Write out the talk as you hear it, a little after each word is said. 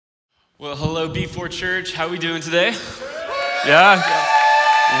Well, hello, B4 Church. How are we doing today? Yeah?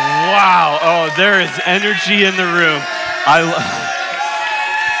 Wow. Oh, there is energy in the room.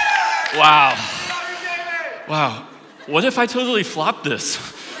 Wow. What if I totally flopped this?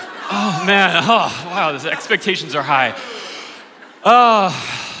 Oh, man. Oh, wow. The expectations are high.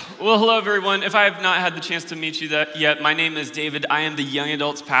 Well, hello, everyone. If I have not had the chance to meet you yet, my name is David. I am the young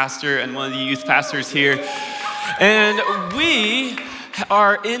adults pastor and one of the youth pastors here. And we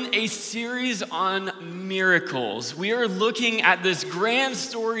are in a series on miracles. We are looking at this grand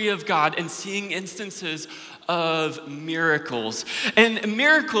story of God and seeing instances of miracles. And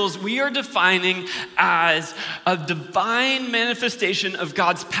miracles we are defining as a divine manifestation of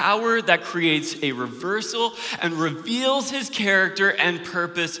God's power that creates a reversal and reveals his character and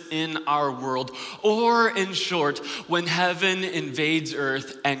purpose in our world. Or in short, when heaven invades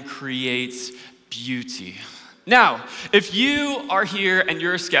earth and creates beauty. Now, if you are here and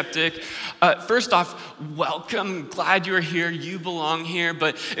you're a skeptic, first off, welcome, glad you're here, you belong here.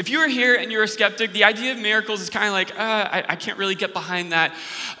 But if you're here and you're a skeptic, the idea of miracles is kind of like, I can't really get behind that.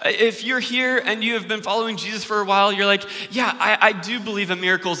 If you're here and you have been following Jesus for a while, you're like, yeah, I do believe in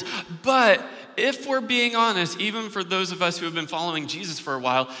miracles. But if we're being honest, even for those of us who have been following Jesus for a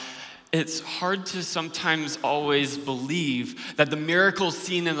while, it's hard to sometimes always believe that the miracles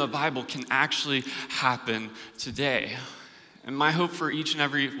seen in the Bible can actually happen today. And my hope for each and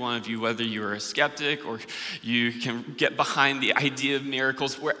every one of you, whether you're a skeptic or you can get behind the idea of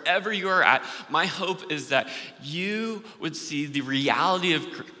miracles, wherever you are at, my hope is that you would see the reality of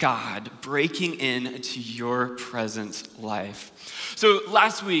God breaking into your present life. So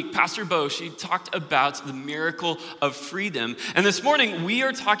last week, Pastor Bo, she talked about the miracle of freedom. And this morning, we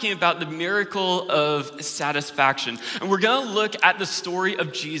are talking about the miracle of satisfaction. And we're going to look at the story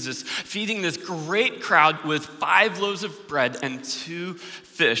of Jesus feeding this great crowd with 5 loaves of bread and 2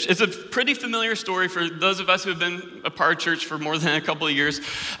 fish. It's a pretty familiar story for those of us who have been a part of church for more than a couple of years.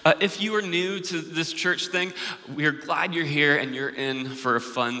 If you are new to this church thing, we are glad you're here and you're in for a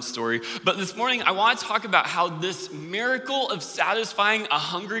fun story. But this morning, I want to talk about how this miracle of satisfying a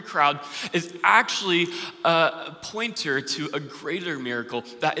hungry crowd is actually a pointer to a greater miracle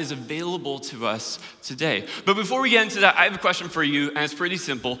that is available to us today. But before we get into that, I have a question for you, and it's pretty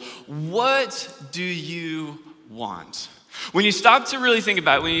simple. What do you want? When you stop to really think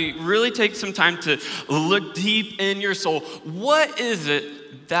about it, when you really take some time to look deep in your soul, what is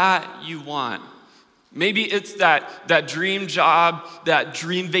it that you want? Maybe it's that dream job, that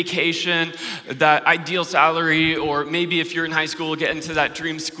dream vacation, that ideal salary, or maybe if you're in high school, get into that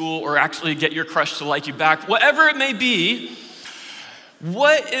dream school, or actually get your crush to like you back. Whatever it may be,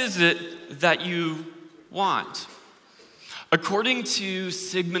 what is it that you want? According to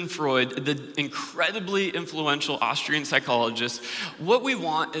Sigmund Freud, the incredibly influential Austrian psychologist, what we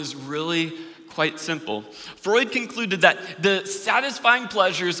want is really quite simple. Freud concluded that the satisfying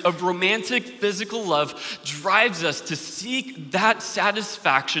pleasures of romantic physical love drives us to seek that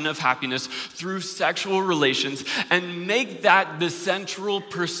satisfaction of happiness through sexual relations and make that the central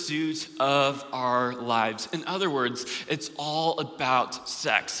pursuit of our lives. In other words, it's all about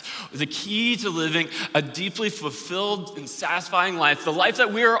sex. The key to living a deeply fulfilled and satisfying life, the life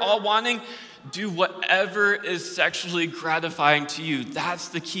that we are all wanting, do whatever is sexually gratifying to you. That's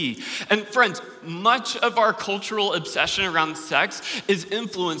the key. And friends, much of our cultural obsession around sex is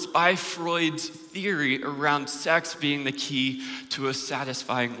influenced by Freud's theory around sex being the key to a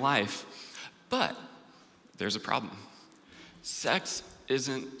satisfying life. But there's a problem. Sex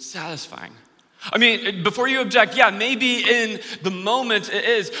isn't satisfying. I mean, before you object, yeah, maybe in the moment it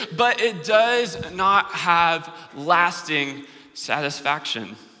is, but it does not have lasting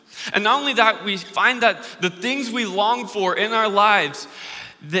satisfaction. And not only that, we find that the things we long for in our lives,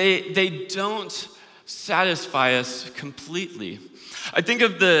 they don't satisfy us completely. I think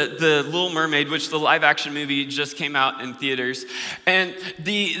of the Little Mermaid, which the live action movie just came out in theaters. And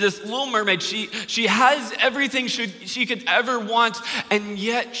this Little Mermaid, she has everything she could ever want, and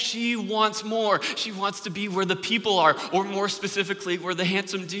yet she wants more. She wants to be where the people are, or more specifically, where the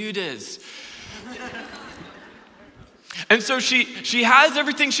handsome dude is. And so she has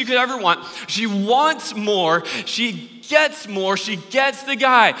everything she could ever want. She wants more. She gets more. She gets the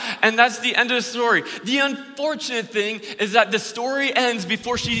guy. And that's the end of the story. The unfortunate thing is that the story ends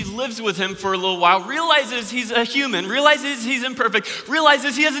before she lives with him for a little while, realizes he's a human, realizes he's imperfect,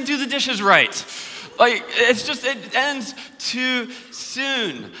 realizes he doesn't do the dishes right. Like, it ends too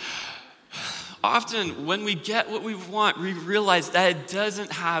soon. Often, when we get what we want, we realize that it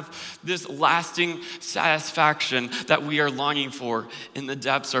doesn't have this lasting satisfaction that we are longing for in the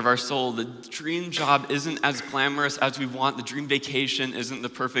depths of our soul. The dream job isn't as glamorous as we want. The dream vacation isn't the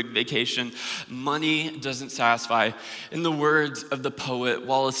perfect vacation. Money doesn't satisfy. In the words of the poet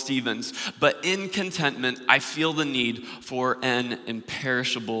Wallace Stevens, but in contentment, I feel the need for an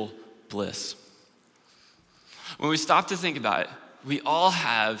imperishable bliss. When we stop to think about it, we all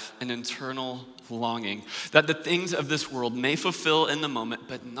have an internal longing that the things of this world may fulfill in the moment,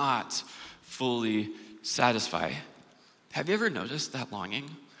 but not fully satisfy. Have you ever noticed that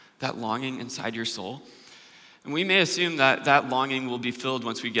longing inside your soul? And we may assume that that longing will be filled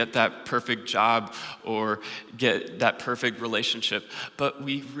once we get that perfect job or get that perfect relationship. But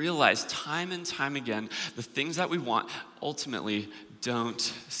we realize time and time again, the things that we want ultimately don't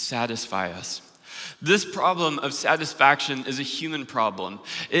satisfy us. This problem of satisfaction is a human problem.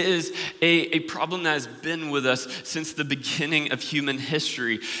 It is a problem that has been with us since the beginning of human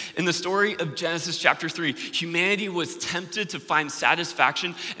history. In the story of Genesis chapter 3, humanity was tempted to find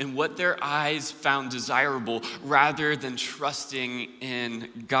satisfaction in what their eyes found desirable rather than trusting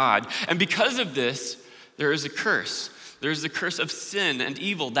in God. And because of this, there is a curse. There's the curse of sin and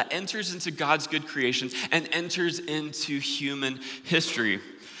evil that enters into God's good creation and enters into human history.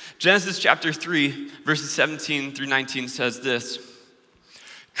 Genesis chapter 3, verses 17 through 19 says this: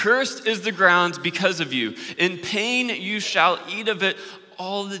 "Cursed is the ground because of you. In pain you shall eat of it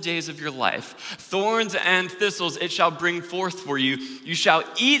all the days of your life. Thorns and thistles it shall bring forth for you. You shall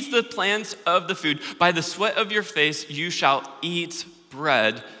eat the plants of the food. By the sweat of your face you shall eat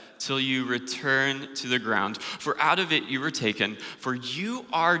bread till you return to the ground. For out of it you were taken. For you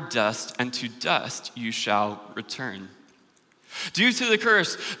are dust, and to dust you shall return." Due to the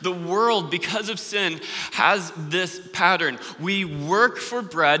curse, the world, because of sin, has this pattern. We work for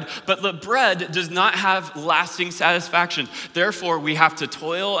bread, but the bread does not have lasting satisfaction. Therefore, we have to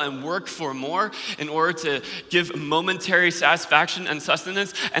toil and work for more in order to give momentary satisfaction and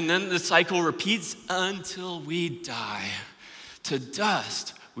sustenance, and then the cycle repeats until we die. To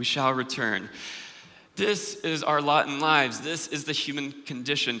dust we shall return. This is our lot in lives. This is the human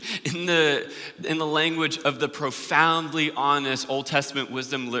condition. In the language of the profoundly honest Old Testament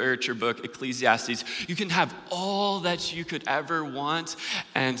wisdom literature book, Ecclesiastes, you can have all that you could ever want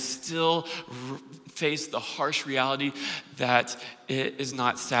and still face the harsh reality that it is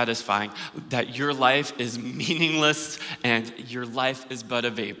not satisfying, that your life is meaningless and your life is but a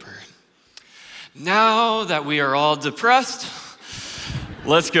vapor. Now that we are all depressed,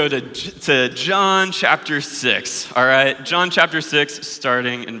 let's go to John chapter 6, all right? John chapter 6,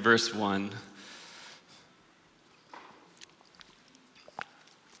 starting in verse 1.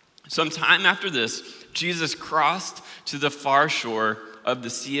 Sometime after this, Jesus crossed to the far shore of the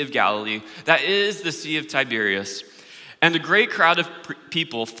Sea of Galilee, that is the Sea of Tiberias. And a great crowd of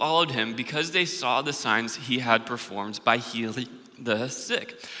people followed him because they saw the signs he had performed by healing the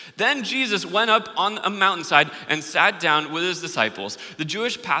sick. Then Jesus went up on a mountainside and sat down with his disciples. The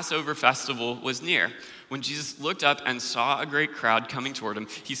Jewish Passover festival was near. When Jesus looked up and saw a great crowd coming toward him,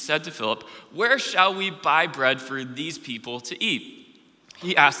 he said to Philip, "Where shall we buy bread for these people to eat?"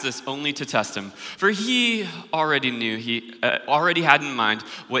 He asked this only to test him, for he already knew, he already had in mind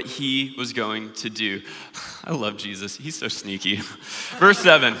what he was going to do. I love Jesus. He's so sneaky. Verse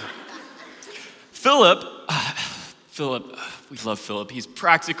 7. Philip, we love Philip. He's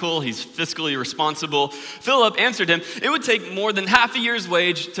practical. He's fiscally responsible. Philip answered him, "It would take more than half a year's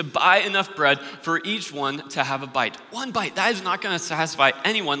wage to buy enough bread for each one to have a bite." One bite, that is not going to satisfy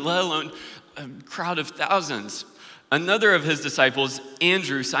anyone, let alone a crowd of thousands. Another of his disciples,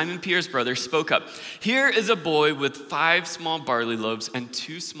 Andrew, Simon Peter's brother, spoke up. "Here is a boy with 5 small barley loaves and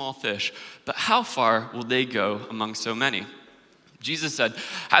 2 small fish, but how far will they go among so many?" Jesus said,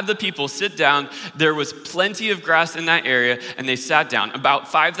 "Have the people sit down." There was plenty of grass in that area, and they sat down.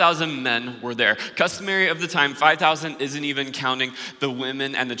 About 5,000 men were there. Customary of the time, 5,000 isn't even counting the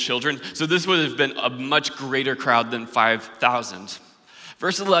women and the children, so this would have been a much greater crowd than 5,000.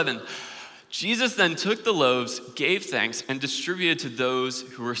 Verse 11, Jesus then took the loaves, gave thanks, and distributed to those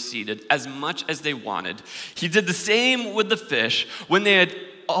who were seated as much as they wanted. He did the same with the fish. When they had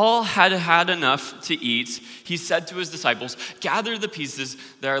all had enough to eat, he said to his disciples, "Gather the pieces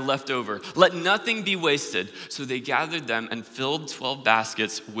that are left over. Let nothing be wasted." So they gathered them and filled 12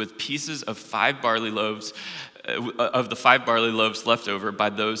 baskets with pieces of 5 barley loaves, of the 5 barley loaves left over by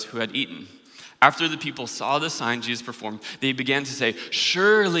those who had eaten. After the people saw the sign Jesus performed, they began to say,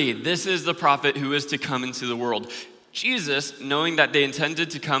 "Surely this is the prophet who is to come into the world." Jesus, knowing that they intended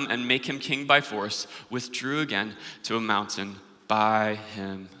to come and make him king by force, withdrew again to a mountain by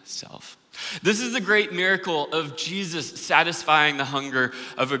himself. This is the great miracle of Jesus satisfying the hunger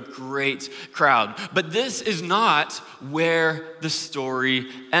of a great crowd. But this is not where the story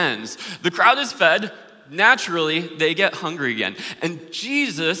ends. The crowd is fed. Naturally, they get hungry again. And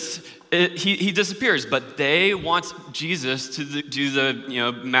Jesus, he disappears, but they want Jesus to do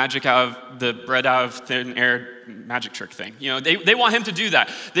the magic out of the bread out of thin air magic trick thing. They want him to do that.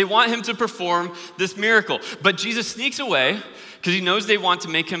 They want him to perform this miracle. But Jesus sneaks away because he knows they want to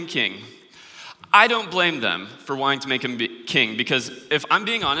make him king. I don't blame them for wanting to make him king, because if I'm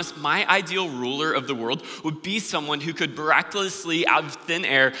being honest, my ideal ruler of the world would be someone who could miraculously, out of thin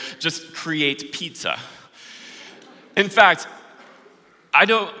air, just create pizza. In fact,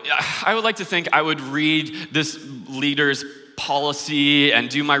 I would like to think I would read this leader's policy and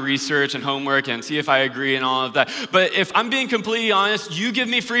do my research and homework and see if I agree and all of that. But if I'm being completely honest, you give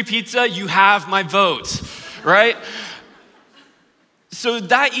me free pizza, you have my vote, right? So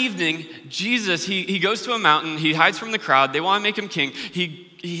that evening, Jesus, he goes to a mountain, he hides from the crowd, they want to make him king.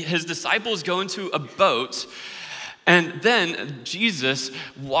 His disciples go into a boat, and then Jesus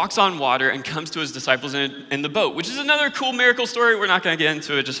walks on water and comes to his disciples in the boat, which is another cool miracle story. We're not going to get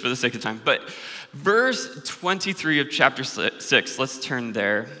into it just for the sake of time. But verse 23 of chapter 6, let's turn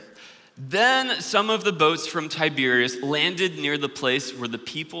there. Then some of the boats from Tiberias landed near the place where the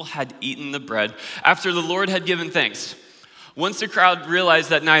people had eaten the bread after the Lord had given thanks. Once the crowd realized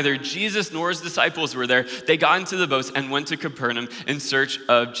that neither Jesus nor his disciples were there, they got into the boats and went to Capernaum in search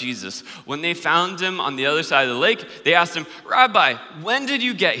of Jesus. When they found him on the other side of the lake, they asked him, "Rabbi, when did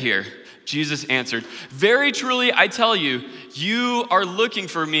you get here?" Jesus answered, "Very truly, I tell you, you are looking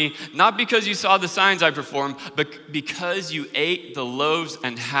for me, not because you saw the signs I performed, but because you ate the loaves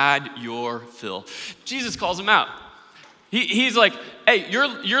and had your fill." Jesus calls him out. He's like, "Hey,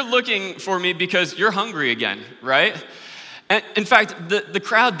 you're looking for me because you're hungry again, right?" And in fact, the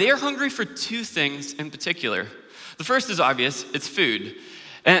crowd, they're hungry for two things in particular. The first is obvious, it's food.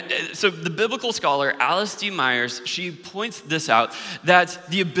 And so the biblical scholar Alice D. Myers, she points this out, that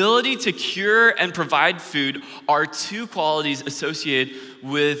the ability to cure and provide food are two qualities associated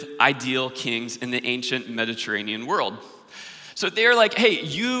with ideal kings in the ancient Mediterranean world. So they're like, hey,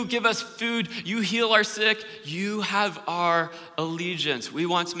 you give us food, you heal our sick, you have our allegiance. We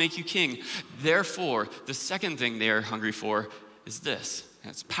want to make you king. Therefore, the second thing they are hungry for is this,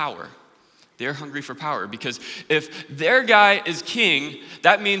 and it's power. They're hungry for power, because if their guy is king,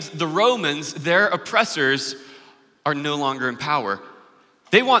 that means the Romans, their oppressors, are no longer in power.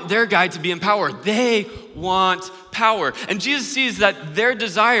 They want their guy to be in power. They want power. And Jesus sees that their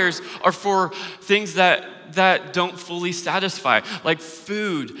desires are for things that don't fully satisfy, like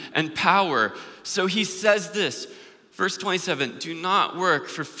food and power. So he says this, verse 27, "Do not work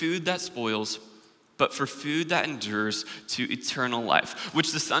for food that spoils, but for food that endures to eternal life,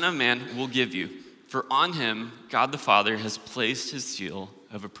 which the Son of Man will give you. For on him, God the Father has placed his seal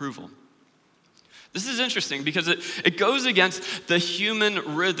of approval." This is interesting because it goes against the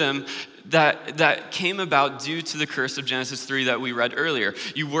human rhythm that came about due to the curse of Genesis 3 that we read earlier.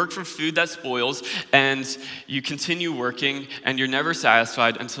 You work for food that spoils, and you continue working, and you're never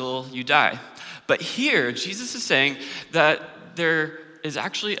satisfied until you die. But here, Jesus is saying that there is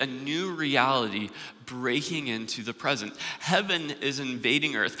actually a new reality breaking into the present. Heaven is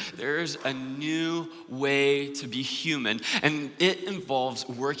invading earth. There's a new way to be human, and it involves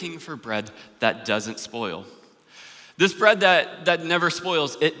working for bread that doesn't spoil. This bread that never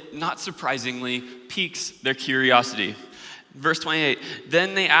spoils, it, not surprisingly, piques their curiosity. Verse 28,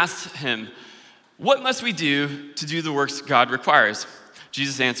 "Then they asked him, 'What must we do to do the works God requires?'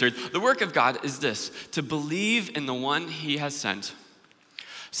 Jesus answered, 'The work of God is this, to believe in the one he has sent.'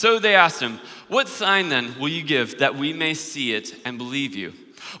 So they asked him, 'What sign then will you give that we may see it and believe you?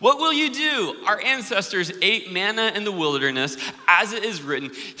 What will you do? Our ancestors ate manna in the wilderness, as it is written,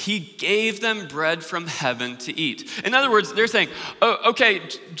 he gave them bread from heaven to eat.'" In other words, they're saying, "Oh, okay,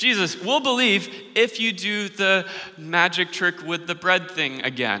 Jesus, we'll believe if you do the magic trick with the bread thing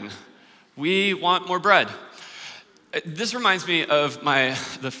again. We want more bread." This reminds me of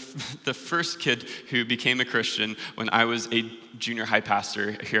the first kid who became a Christian when I was a junior high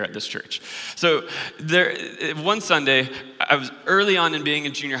pastor here at this church. So one Sunday, I was early on in being a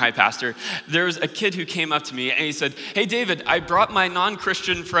junior high pastor, there was a kid who came up to me and he said, "Hey David, I brought my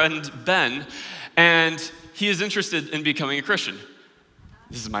non-Christian friend Ben, and he is interested in becoming a Christian."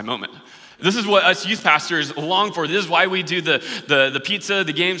 This is my moment. This is what us youth pastors long for. This is why we do the pizza,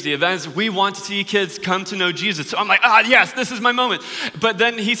 the games, the events. We want to see kids come to know Jesus. So I'm like, yes, this is my moment. But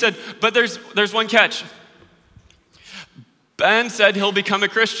then he said, "But there's one catch. Ben said he'll become a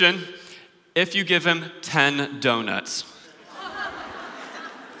Christian if you give him 10 donuts."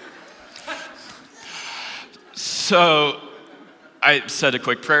 So I said a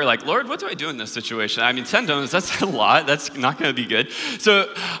quick prayer like, Lord, what do I do in this situation? I mean, 10 donuts, that's a lot. That's not going to be good.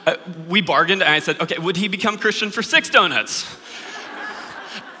 So we bargained, and I said, okay, would he become Christian for 6 donuts?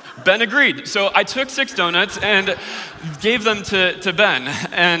 Ben agreed. So I took 6 donuts and gave them to Ben.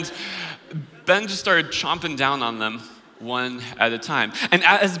 And Ben just started chomping down on them one at a time. And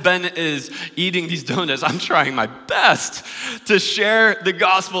as Ben is eating these donuts, I'm trying my best to share the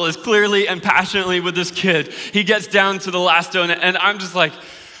gospel as clearly and passionately with this kid. He gets down to the last donut, and I'm just like,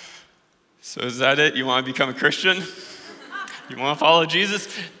 so is that it? You want to become a Christian? You want to follow Jesus?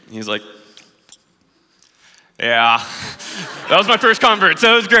 And he's like, yeah. That was my first convert,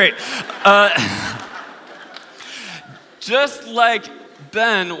 so it was great. Just like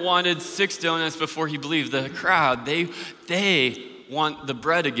Ben wanted 6 donuts before he believed, the crowd, they want the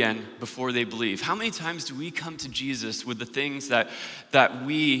bread again before they believe. How many times do we come to Jesus with the things that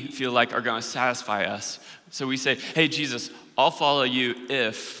we feel like are going to satisfy us? So we say, hey, Jesus, I'll follow you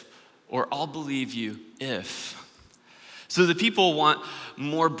if, or I'll believe you if. So the people want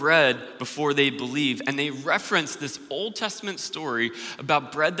more bread before they believe, and they reference this Old Testament story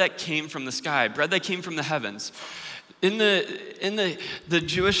about bread that came from the sky, bread that came from the heavens. In the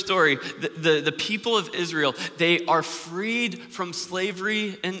Jewish story, the people of Israel, they are freed from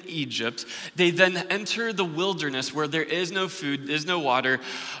slavery in Egypt. They then enter the wilderness where there is no food, there's no water,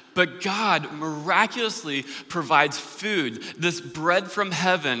 but God miraculously provides food, this bread from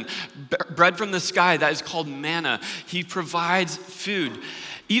heaven, bread from the sky that is called manna. He provides food.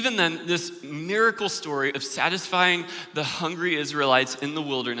 Even then, this miracle story of satisfying the hungry Israelites in the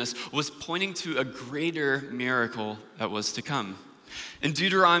wilderness was pointing to a greater miracle that was to come. In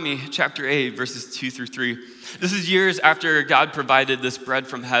Deuteronomy chapter 8, verses 2 through 3, this is years after God provided this bread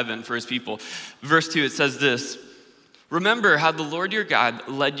from heaven for his people. Verse 2, it says this, remember how the Lord your God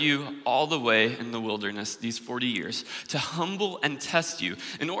led you all the way in the wilderness these 40 years to humble and test you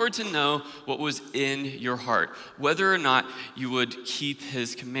in order to know what was in your heart, whether or not you would keep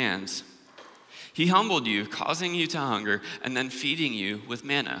his commands. He humbled you, causing you to hunger, and then feeding you with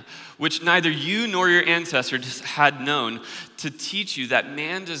manna, which neither you nor your ancestors had known, to teach you that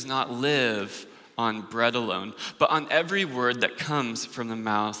man does not live on bread alone, but on every word that comes from the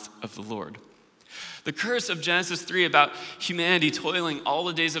mouth of the Lord. The curse of Genesis 3 about humanity toiling all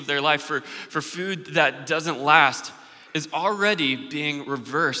the days of their life for food that doesn't last is already being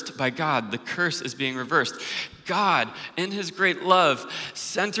reversed by God. The curse is being reversed. God, in his great love,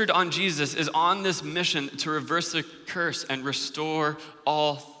 centered on Jesus, is on this mission to reverse the curse and restore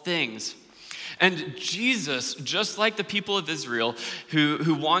all things. And Jesus, just like the people of Israel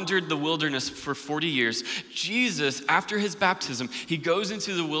who wandered the wilderness for 40 years, Jesus, after his baptism, he goes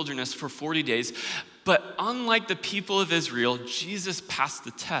into the wilderness for 40 days. But unlike the people of Israel, Jesus passed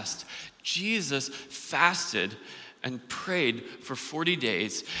the test. Jesus fasted and prayed for 40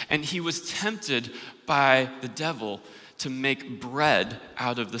 days, and he was tempted by the devil to make bread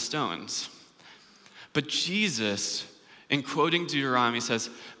out of the stones. But Jesus, in quoting Deuteronomy, says,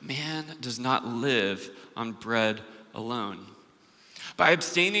 man does not live on bread alone. By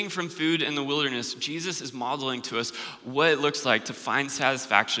abstaining from food in the wilderness, Jesus is modeling to us what it looks like to find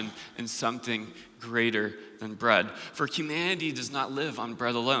satisfaction in something greater than bread. For humanity does not live on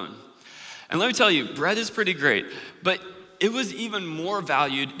bread alone. And let me tell you, bread is pretty great, but it was even more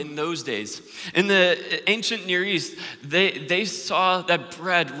valued in those days. In the ancient Near East, they saw that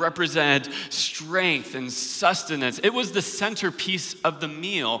bread represented strength and sustenance. It was the centerpiece of the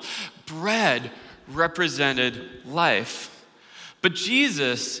meal. Bread represented life. But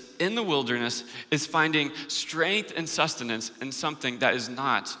Jesus, in the wilderness, is finding strength and sustenance in something that is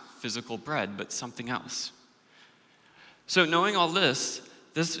not physical bread, but something else. So knowing all this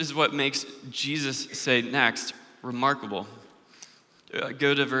is what makes Jesus say next, remarkable.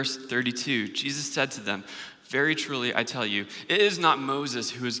 Go to verse 32. Jesus said to them, very truly I tell you, it is not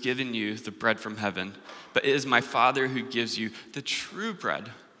Moses who has given you the bread from heaven, but it is my Father who gives you the true bread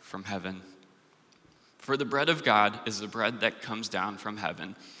from heaven. For the bread of God is the bread that comes down from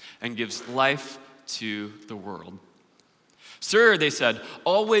heaven and gives life to the world. Sir, they said,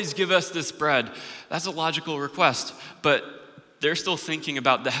 always give us this bread. That's a logical request, but they're still thinking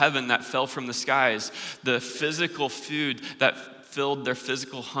about the heaven that fell from the skies, the physical food that filled their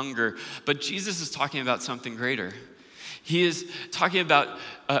physical hunger. But Jesus is talking about something greater. He is talking about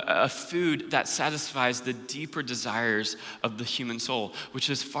a food that satisfies the deeper desires of the human soul,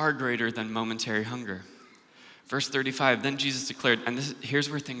 which is far greater than momentary hunger. Verse 35, then Jesus declared, and here's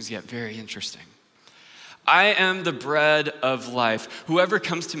where things get very interesting. I am the bread of life. Whoever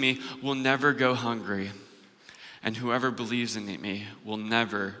comes to me will never go hungry, and whoever believes in me will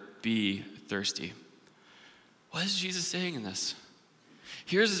never be thirsty. What is Jesus saying in this?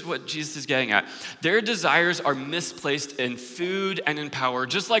 Here's what Jesus is getting at. Their desires are misplaced in food and in power,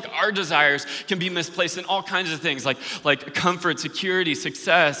 just like our desires can be misplaced in all kinds of things, like comfort, security,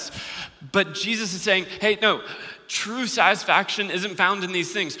 success. But Jesus is saying, hey, no, true satisfaction isn't found in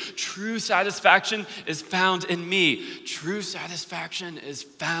these things. True satisfaction is found in me. True satisfaction is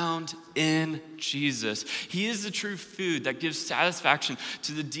found in Jesus. He is the true food that gives satisfaction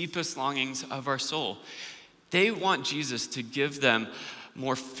to the deepest longings of our soul. They want Jesus to give them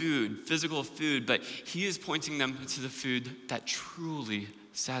more food, physical food, but he is pointing them to the food that truly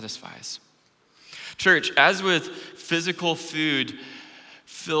satisfies. Church, as with physical food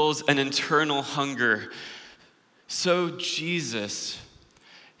fills an internal hunger, so Jesus,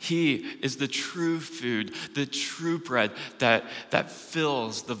 he is the true food, the true bread that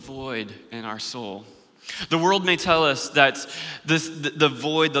fills the void in our soul. The world may tell us that the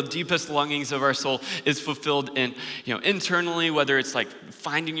void, the deepest longings of our soul is fulfilled internally, whether it's like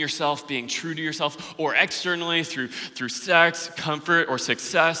finding yourself, being true to yourself, or externally through sex, comfort, or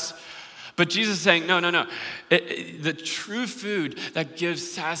success. But Jesus is saying, no. The true food that gives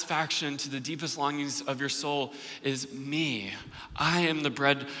satisfaction to the deepest longings of your soul is me. I am the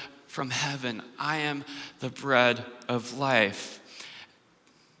bread from heaven. I am the bread of life.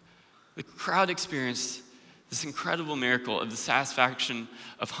 The crowd experienced this incredible miracle of the satisfaction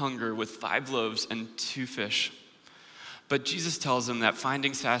of hunger with 5 loaves and 2 fish. But Jesus tells them that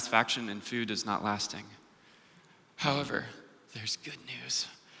finding satisfaction in food is not lasting. However, there's good news.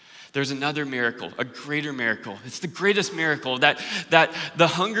 There's another miracle, a greater miracle. It's the greatest miracle that the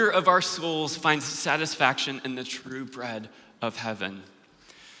hunger of our souls finds satisfaction in the true bread of heaven.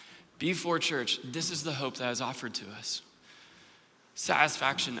 Before church, this is the hope that is offered to us.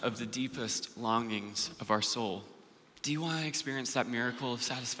 Satisfaction of the deepest longings of our soul. Do you want to experience that miracle of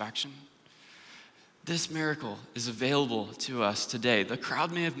satisfaction? This miracle is available to us today. The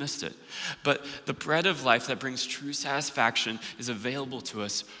crowd may have missed it, but the bread of life that brings true satisfaction is available to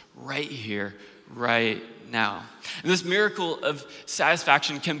us right here, right now. And this miracle of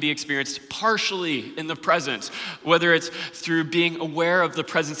satisfaction can be experienced partially in the present, whether it's through being aware of the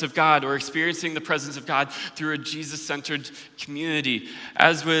presence of God or experiencing the presence of God through a Jesus-centered community.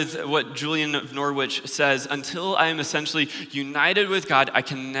 As with what Julian of Norwich says, until I am essentially united with God, I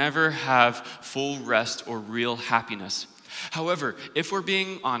can never have full rest or real happiness. However, if we're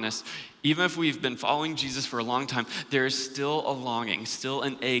being honest, even if we've been following Jesus for a long time, there is still a longing, still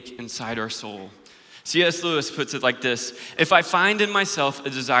an ache inside our soul. C.S. Lewis puts it like this: if I find in myself a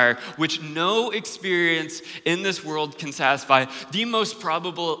desire which no experience in this world can satisfy, the most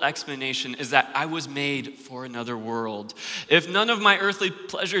probable explanation is that I was made for another world. If none of my earthly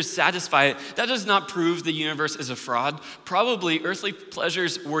pleasures satisfy it, that does not prove the universe is a fraud. Probably earthly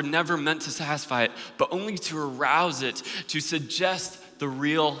pleasures were never meant to satisfy it, but only to arouse it, to suggest the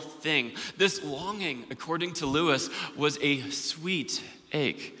real thing. This longing, according to Lewis, was a sweet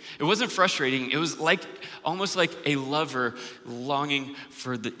ache. It wasn't frustrating. It was almost like a lover longing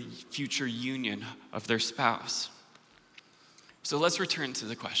for the future union of their spouse. So let's return to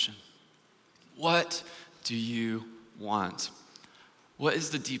the question. What do you want? What is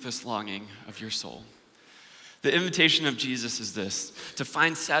the deepest longing of your soul? The invitation of Jesus is this: to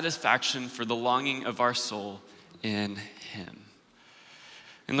find satisfaction for the longing of our soul in him.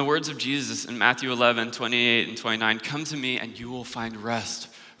 In the words of Jesus in Matthew 11, 28 and 29, come to me and you will find rest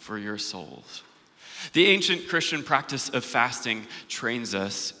for your souls. The ancient Christian practice of fasting trains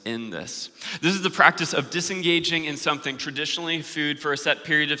us in this. This is the practice of disengaging in something, traditionally food, for a set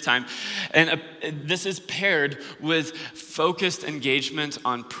period of time. And this is paired with focused engagement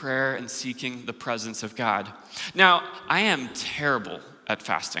on prayer and seeking the presence of God. Now, I am terrible at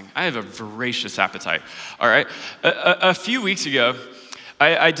fasting. I have a voracious appetite, all right? A few weeks ago,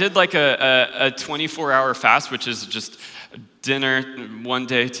 I did like a 24-hour fast, which is just dinner one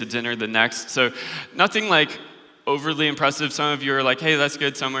day to dinner the next. So nothing like overly impressive. Some of you are like, hey, that's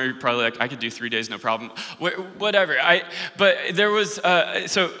good. Some are probably like, I could do 3 days, no problem. Whatever. But there was,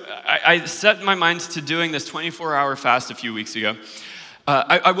 I set my mind to doing this 24-hour fast a few weeks ago.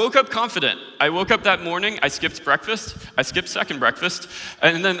 I woke up confident. I woke up that morning, I skipped breakfast, I skipped second breakfast,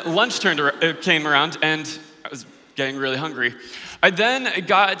 and then lunch came around, and I was getting really hungry. I then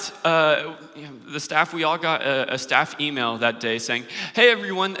got the staff, we all got a staff email that day saying, hey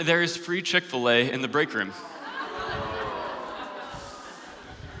everyone, there is free Chick-fil-A in the break room.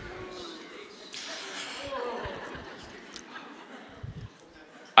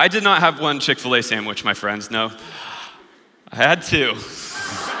 I did not have one Chick-fil-A sandwich, my friends, no. I had 2.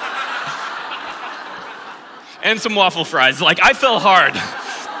 And some waffle fries. Like, I fell hard.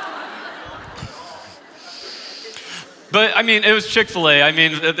 But I mean, it was Chick-fil-A. I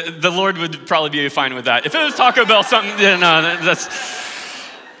mean, the Lord would probably be fine with that. If it was Taco Bell, something, that's.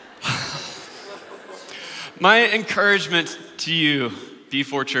 My encouragement to you,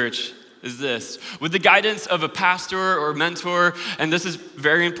 B4 Church, is this. With the guidance of a pastor or mentor, and this is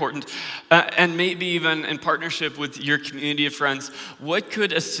very important, and maybe even in partnership with your community of friends, what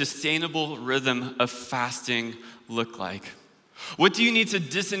could a sustainable rhythm of fasting look like? What do you need to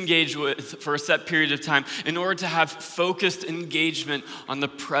disengage with for a set period of time in order to have focused engagement on the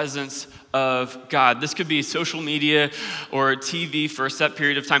presence of God? This could be social media or TV for a set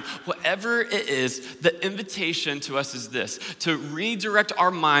period of time. Whatever it is, the invitation to us is this: to redirect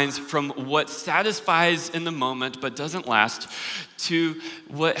our minds from what satisfies in the moment but doesn't last to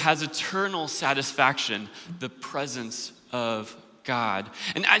what has eternal satisfaction, the presence of God.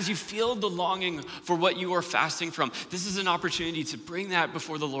 And as you feel the longing for what you are fasting from, this is an opportunity to bring that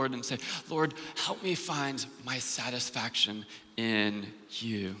before the Lord and say, Lord, help me find my satisfaction in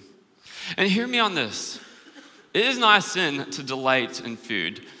you. And hear me on this. It is not a sin to delight in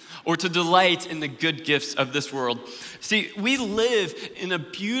food or to delight in the good gifts of this world. See, we live in a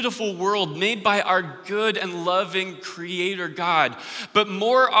beautiful world made by our good and loving Creator God. But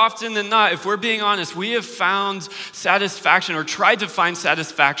more often than not, if we're being honest, we have found satisfaction or tried to find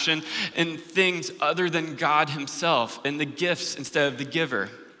satisfaction in things other than God Himself, in the gifts instead of the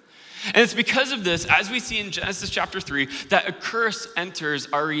giver. And it's because of this, as we see in Genesis chapter 3, that a curse enters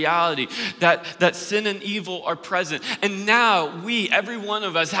our reality, that sin and evil are present. And now we, every one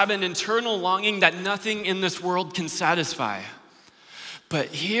of us, have an internal longing that nothing in this world can satisfy. But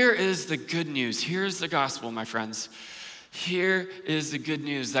here is the good news. Here's the gospel, my friends. Here is the good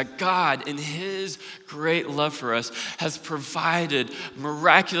news that God, in His great love for us, has provided,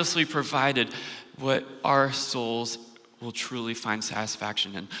 miraculously provided, what our souls will truly find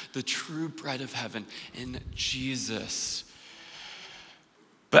satisfaction in, the true bread of heaven in Jesus.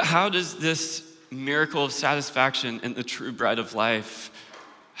 But how does this miracle of satisfaction in the true bread of life,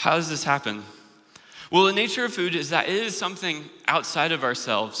 how does this happen? Well, the nature of food is that it is something outside of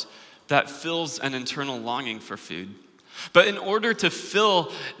ourselves that fills an internal longing for food. But in order to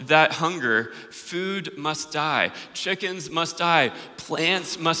fill that hunger, food must die. Chickens must die.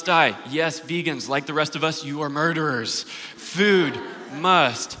 Plants must die. Yes, vegans, like the rest of us, you are murderers. Food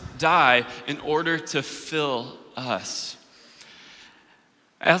must die in order to fill us.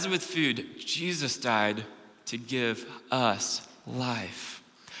 As with food, Jesus died to give us life.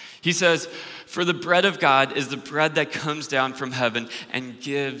 He says, "For the bread of God is the bread that comes down from heaven and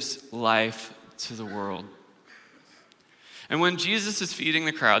gives life to the world." And when Jesus is feeding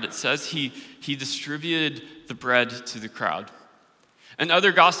the crowd, it says he distributed the bread to the crowd. In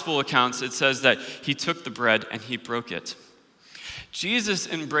other gospel accounts, it says that he took the bread and he broke it. Jesus,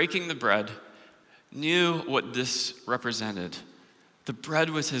 in breaking the bread, knew what this represented. The bread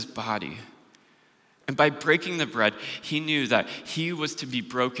was his body. And by breaking the bread, he knew that he was to be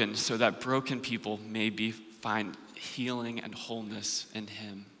broken so that broken people may find healing and wholeness in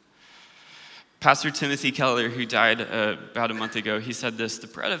him. Pastor Timothy Keller, who died about a month ago, he said this: the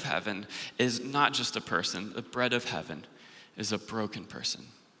bread of heaven is not just a person. The bread of heaven is a broken person.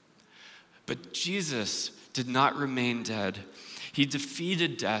 But Jesus did not remain dead. He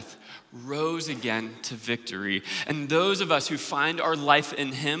defeated death, rose again to victory. And those of us who find our life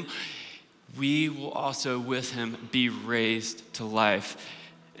in him, we will also with him be raised to life.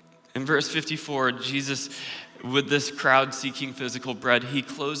 In verse 54, Jesus, with this crowd seeking physical bread, he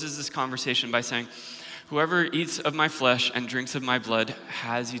closes this conversation by saying, "Whoever eats of my flesh and drinks of my blood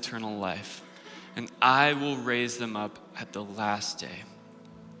has eternal life, and I will raise them up at the last day."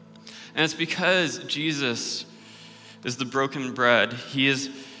 And it's because Jesus is the broken bread, he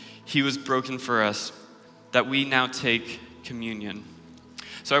was broken for us, that we now take communion.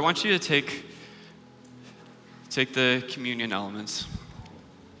 So I want you to take the communion elements.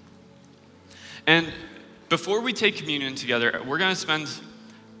 And before we take communion together, we're going to spend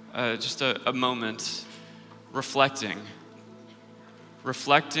just a moment reflecting,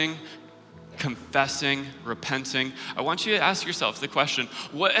 confessing, repenting. I want you to ask yourself the question,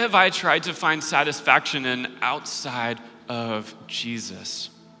 what have I tried to find satisfaction in outside of Jesus?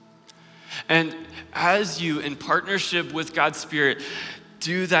 And as you, in partnership with God's Spirit,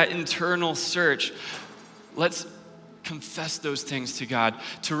 do that internal search, let's confess those things to God,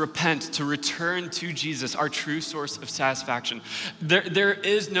 to repent, to return to Jesus, our true source of satisfaction. There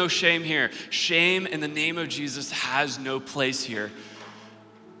is no shame here. Shame in the name of Jesus has no place here.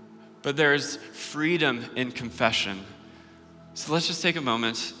 But there's freedom in confession. So let's just take a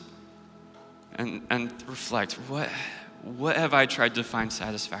moment and reflect. What have I tried to find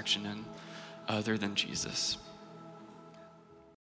satisfaction in other than Jesus?